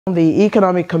The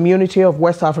Economic Community of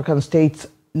West African States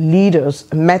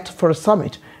leaders met for a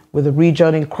summit with the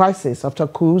region in crisis after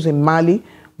coups in Mali,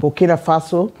 Burkina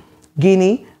Faso,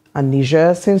 Guinea and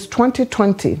Niger since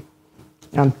 2020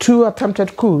 and 2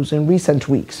 attempted coups in recent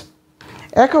weeks.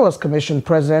 Ecowas Commission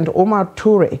President Omar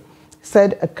Toure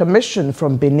said a commission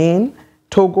from Benin,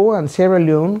 Togo and Sierra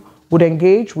Leone would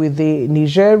engage with the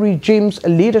Niger regime's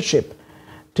leadership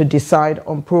to decide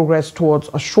on progress towards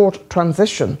a short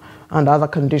transition and other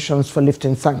conditions for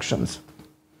lifting sanctions.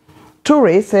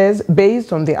 Toure says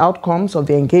based on the outcomes of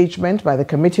the engagement by the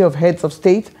Committee of Heads of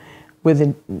State with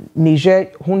the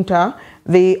Niger junta,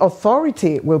 the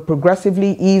authority will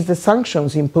progressively ease the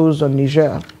sanctions imposed on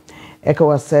Niger.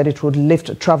 ECOWAS said it would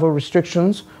lift travel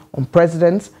restrictions on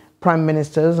presidents, prime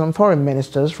ministers and foreign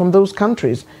ministers from those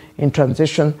countries in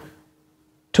transition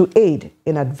to aid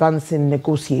in advancing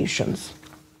negotiations.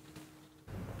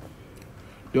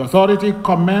 The authority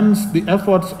commends the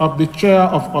efforts of the Chair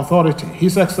of Authority,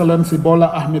 His Excellency Bola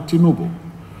Ahmed Tinubu,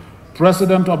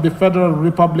 President of the Federal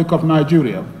Republic of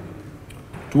Nigeria,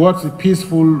 towards the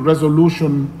peaceful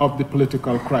resolution of the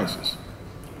political crisis.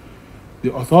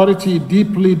 The authority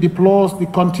deeply deplores the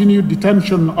continued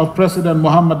detention of President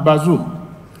Mohamed Bazoum,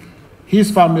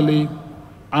 his family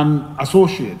and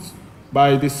associates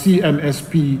by the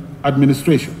CNSP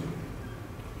administration.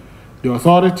 The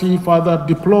authority further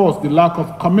deplores the lack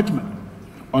of commitment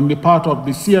on the part of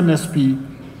the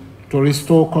CNSP to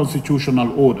restore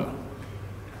constitutional order.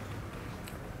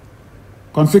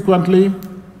 Consequently,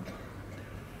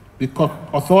 the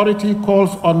authority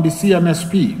calls on the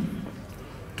CNSP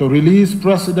to release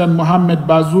President Mohamed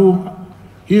Bazoum,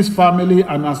 his family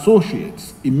and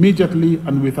associates immediately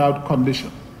and without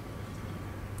condition.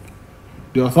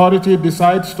 The authority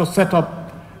decides to set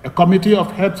up a committee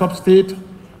of heads of state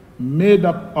made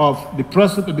up of the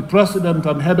President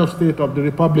and Head of State of the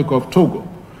Republic of Togo,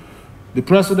 the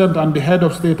President and the Head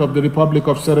of State of the Republic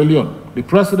of Sierra Leone, the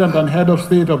President and Head of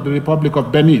State of the Republic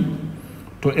of Benin,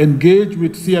 to engage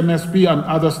with CNSP and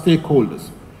other stakeholders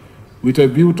with a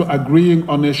view to agreeing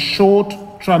on a short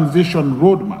transition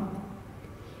roadmap,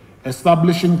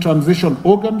 establishing transition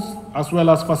organs, as well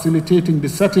as facilitating the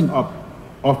setting up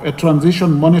of a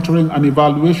transition monitoring and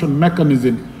evaluation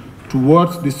mechanism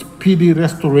towards the speedy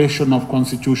restoration of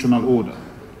constitutional order.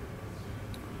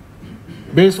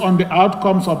 Based on the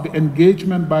outcomes of the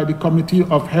engagement by the Committee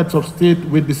of Heads of State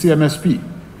with the CNSP,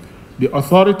 the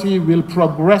authority will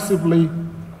progressively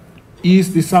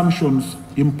ease the sanctions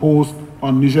imposed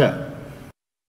on Niger.